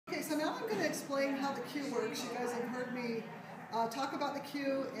now I'm going to explain how the queue works. You guys have heard me talk about the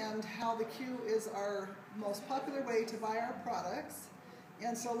queue and how the queue is our most popular way to buy our products.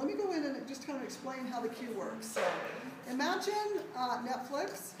 And so let me go in and just kind of explain how the queue works. So imagine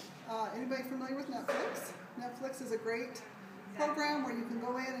Netflix. Anybody familiar with Netflix? Netflix is a great program where you can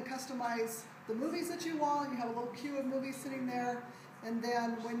go in and customize the movies that you want. You have a little queue of movies sitting there, and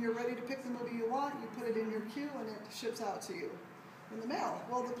then when you're ready to pick the movie you want, you put it in your queue and it ships out to you in the mail.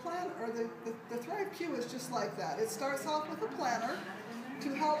 Well, the plan, or the Thrive queue is just like that. It starts off with a planner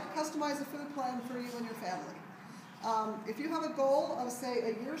to help customize a food plan for you and your family. If you have a goal of,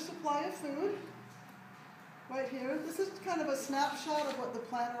 say, a year's supply of food, right here, this is kind of a snapshot of what the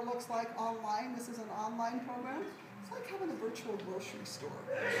planner looks like online. This is an online program. It's like having a virtual grocery store.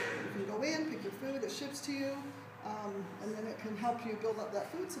 You can go in, pick your food, it ships to you, and then it can help you build up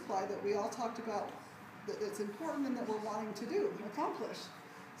that food supply that we all talked about, that it's important and that we're wanting to accomplish.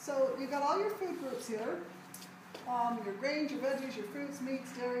 So you've got all your food groups here, your grains, your veggies, your fruits,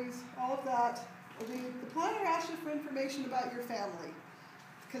 meats, dairies, all of that. The planner asks you for information about your family,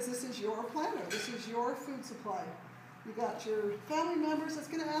 because this is your planner, this is your food supply. You've got your family members. It's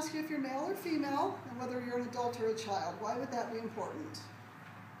going to ask you if you're male or female, and whether you're an adult or a child. Why would that be important?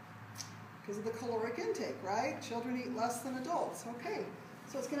 Because of the caloric intake, right? Children eat less than adults. Okay,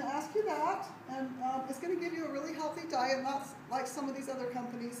 so it's going to ask you that, and it's going to give you a really healthy diet, not like some of these other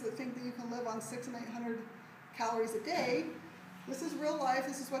companies that think that you can live on 600 and 800 calories a day. This is real life.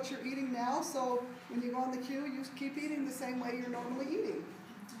 This is what you're eating now, so when you go on the queue, you keep eating the same way you're normally eating.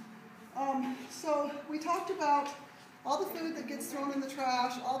 So we talked about all the food that gets thrown in the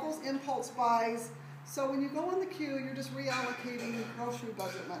trash, all those impulse buys. So when you go on the queue, you're just reallocating grocery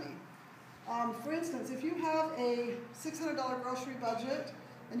budget money. For instance, if you have a $600 grocery budget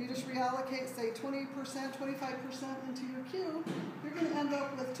and you just reallocate, say, 20%, 25% into your queue, you're going to end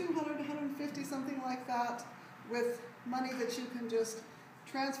up with $200, $150, something like that, with money that you can just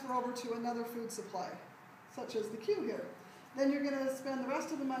transfer over to another food supply, such as the queue here. Then you're going to spend the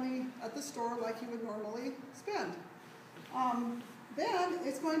rest of the money at the store like you would normally spend. Then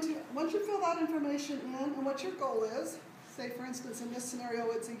it's going to, once you fill that information in and what your goal is, say for instance in this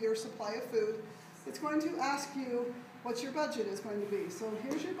scenario it's a year's supply of food, it's going to ask you what your budget is going to be. So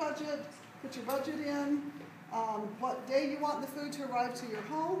here's your budget, put your budget in, what day you want the food to arrive to your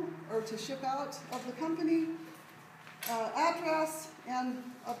home or to ship out of the company, address, and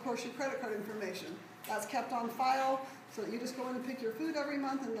of course your credit card information. That's kept on file so that you just go in and pick your food every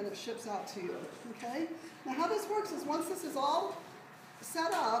month and then it ships out to you. Okay? Now how this works is once this is all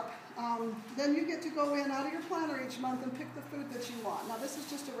set up, then you get to go in out of your planner each month and pick the food that you want. Now this is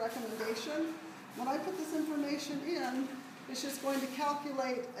just a recommendation. When I put this information in, it's just going to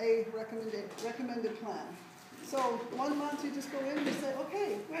calculate a recommended plan. So one month you just go in and you say,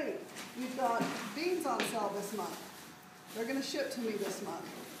 okay, great, we've got beans on sale this month. They're going to ship to me this month.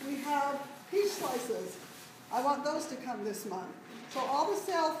 We have peach slices. I want those to come this month. So all the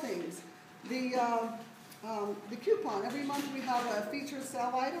sale things, the coupon, every month we have a featured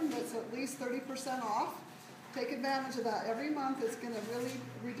sale item that's at least 30% off. Take advantage of that. Every month it's going to really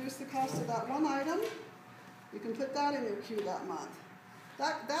reduce the cost of that one item. You can put that in your queue that month.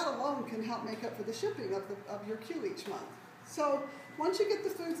 That alone can help make up for the shipping of your queue each month. So once you get the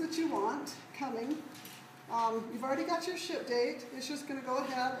foods that you want coming, you've already got your ship date. It's just going to go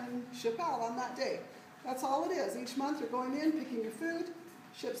ahead and ship out on that day. That's all it is. Each month you're going in, picking your food,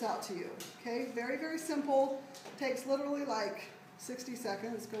 ships out to you. Okay, very, very simple. Takes literally like 60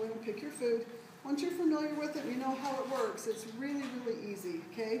 seconds. Go in and pick your food. Once you're familiar with it and you know how it works, it's really, really easy.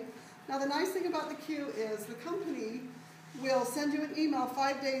 Okay. Now the nice thing about the queue is the company will send you an email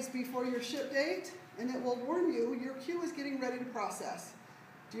 5 days before your ship date, and it will warn you your queue is getting ready to process.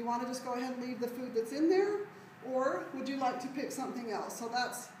 Do you want to just go ahead and leave the food that's in there, or would you like to pick something else? So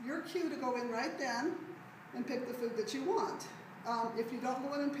that's your cue to go in right then and pick the food that you want. If you don't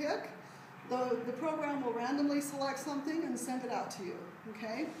go in and pick, the program will randomly select something and send it out to you.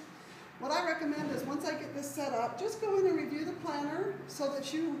 Okay? What I recommend is once I get this set up, just go in and review the planner so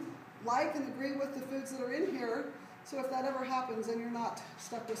that you like and agree with the foods that are in here. So if that ever happens, then you're not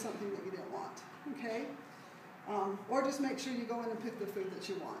stuck with something that you didn't want. Okay? Or just make sure you go in and pick the food that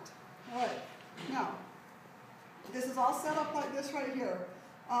you want. All right. Now, this is all set up like this right here.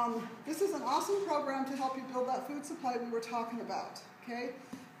 This is an awesome program to help you build that food supply we were talking about. Okay?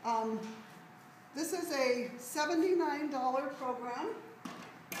 This is a $79 program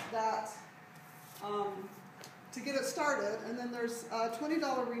that to get it started, and then there's a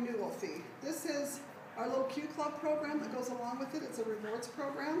 $20 renewal fee. This is our little Q Club program that goes along with it. It's a rewards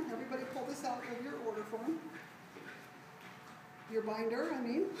program. Everybody pull this out of your order form. Your binder, I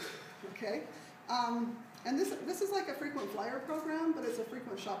mean. okay? And this is like a frequent flyer program, but it's a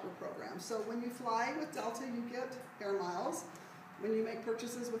frequent shopper program. So when you fly with Delta, you get air miles. When you make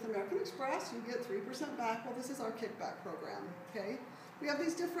purchases with American Express, you get 3% back. Well, this is our kickback program, okay? We have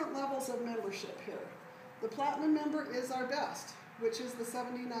these different levels of membership here. The Platinum member is our best, which is the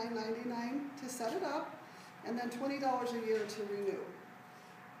 $79.99 to set it up, and then $20 a year to renew.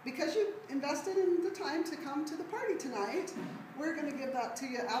 Because you invested in the time to come to the party tonight, we're going to give that to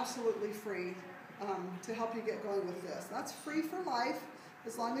you absolutely free to help you get going with this. That's free for life,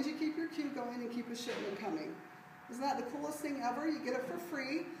 as long as you keep your queue going and keep a shipment coming. Isn't that the coolest thing ever? You get it for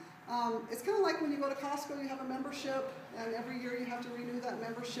free. It's kind of like when you go to Costco, you have a membership, and every year you have to renew that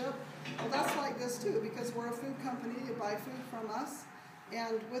membership. Well, that's like this too, because we're a food company. You buy food from us,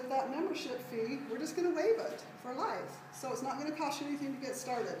 and with that membership fee, we're just going to waive it for life. So it's not going to cost you anything to get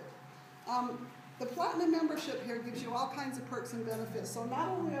started. The Platinum membership here gives you all kinds of perks and benefits. So not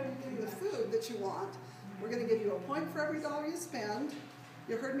only are you getting the food that you want, we're going to give you a point for every dollar you spend.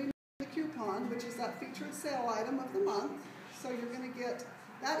 You heard me mention the coupon, which is that featured sale item of the month. So you're going to get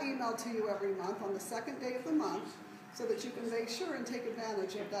that emailed to you every month on the second day of the month so that you can make sure and take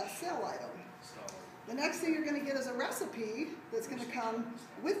advantage of that sale item. The next thing you're going to get is a recipe that's going to come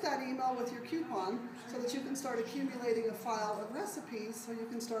with that email with your coupon so that you can start accumulating a file of recipes so you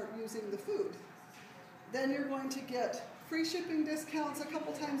can start using the food. Then you're going to get free shipping discounts a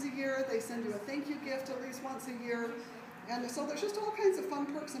couple times a year. They send you a thank you gift at least once a year. And so there's just all kinds of fun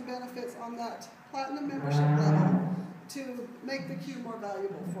perks and benefits on that Platinum membership level to make the queue more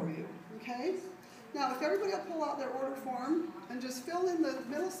valuable for you, okay? Now, if everybody will pull out their order form and just fill in the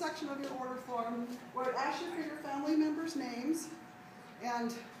middle section of your order form where it asks you for your family members' names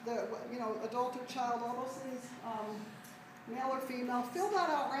and the, adult or child, all those things, male or female, fill that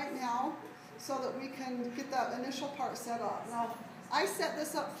out right now so that we can get that initial part set up. Now, I set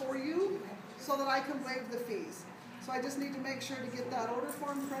this up for you so that I can waive the fees. So I just need to make sure to get that order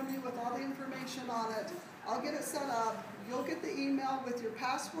form from you with all the information on it. I'll get it set up. You'll get the email with your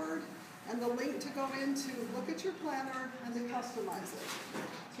password and the link to go in to look at your planner and then customize it,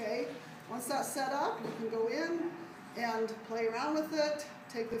 okay? Once that's set up, you can go in and play around with it,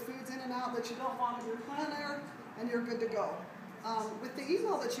 take the foods in and out that you don't want in your planner, and you're good to go. With the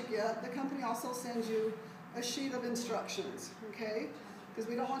email that you get, the company also sends you a sheet of instructions, okay? Because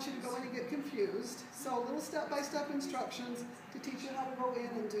we don't want you to go in and get confused. So little step-by-step instructions to teach you how to go in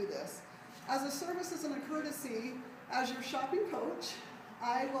and do this. As a service and a courtesy, as your shopping coach,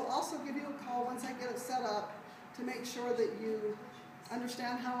 I will also give you a call once I get it set up to make sure that you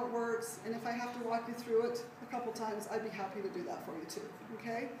understand how it works, and if I have to walk you through it a couple times, I'd be happy to do that for you too,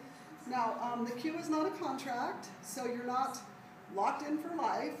 okay? Now, the queue is not a contract, so you're not locked in for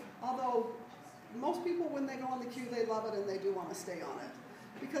life, although most people, when they go on the queue, they love it and they do want to stay on it,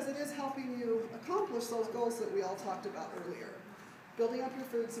 because it is helping you accomplish those goals that we all talked about earlier. Building up your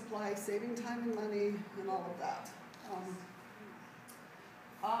food supply, saving time and money, and all of that.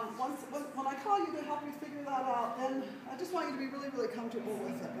 When I call you to help you figure that out, then I just want you to be really, really comfortable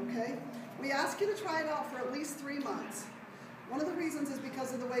with it, okay? We ask you to try it out for at least 3 months. One of the reasons is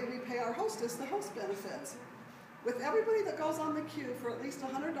because of the way we pay our hostess, the host benefits. With everybody that goes on the queue for at least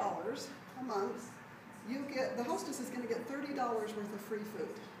 $100 a month, the hostess is going to get $30 worth of free food,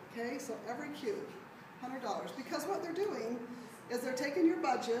 okay? So every queue, $100. Because what they're doing is they're taking your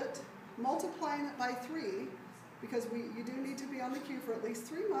budget, multiplying it by 3, because you do need to be on the queue for at least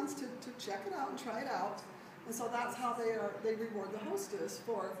 3 months to check it out and try it out. And so that's how they reward the hostess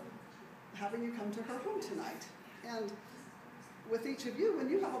for having you come to her home tonight. And with each of you, when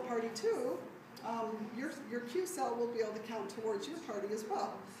you have a party too, your queue cell will be able to count towards your party as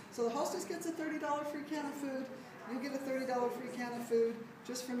well. So the hostess gets a $30 free can of food, you get a $30 free can of food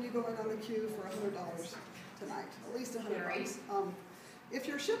just from you going on the queue for $100 tonight, at least $100. If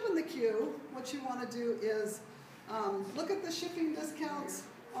you're shipping the queue, what you want to do is look at the shipping discounts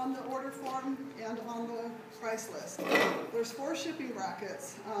on the order form and on the price list. There's 4 shipping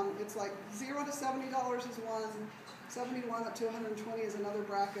brackets. It's like $0 to $70 is one, 71 up to 120 is another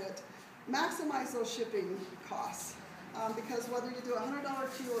bracket. Maximize those shipping costs because whether you do a $100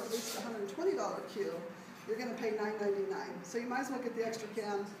 queue or at least a $120 queue, you're going to pay $9.99. So you might as well get the extra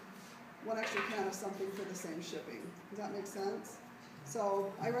can, 1 extra can of something for the same shipping. Does that make sense?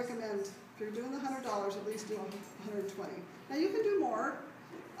 So I recommend, if you're doing the $100, at least do $120. Now you can do more.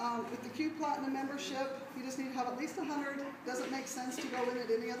 With the Q Platinum membership, you just need to have at least 100. Doesn't make sense to go in at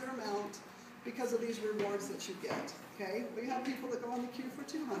any other amount because of these rewards that you get, okay? We have people that go on the queue for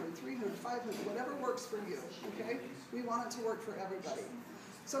 200, 300, 500, whatever works for you, okay? We want it to work for everybody.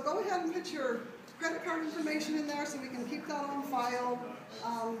 So go ahead and put your credit card information in there so we can keep that on file.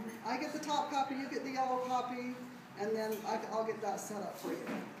 I get the top copy, you get the yellow copy, and then I'll get that set up for you.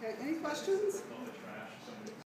 Okay, any questions?